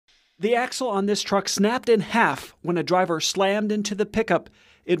The axle on this truck snapped in half when a driver slammed into the pickup.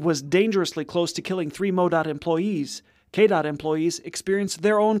 It was dangerously close to killing 3 MoDOT employees. KDOT employees experienced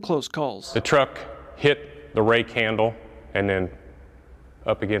their own close calls. The truck hit the rake handle and then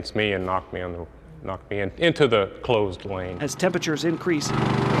up against me and knocked me into the closed lane. As temperatures increase,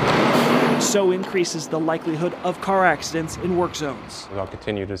 so increases the likelihood of car accidents in work zones. I'll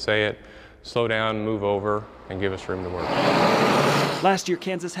continue to say it: slow down, move over, and give us room to work. Last year,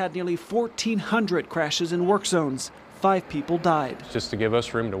 Kansas had nearly 1,400 crashes in work zones. 5 people died. Just to give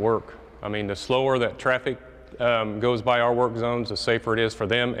us room to work. I mean, the slower that traffic goes by our work zones, the safer it is for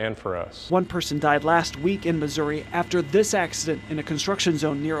them and for us. 1 person died last week in Missouri after this accident in a construction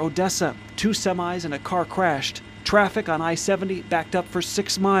zone near Odessa. 2 semis and a car crashed. Traffic on I-70 backed up for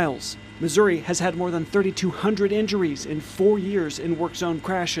 6 miles. Missouri has had more than 3,200 injuries in 4 years in work zone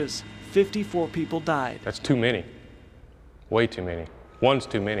crashes. 54 people died. That's too many. Way too many. One's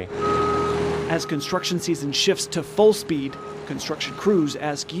too many. As construction season shifts to full speed, construction crews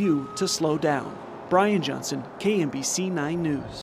ask you to slow down. Brian Johnson, KMBC 9 News.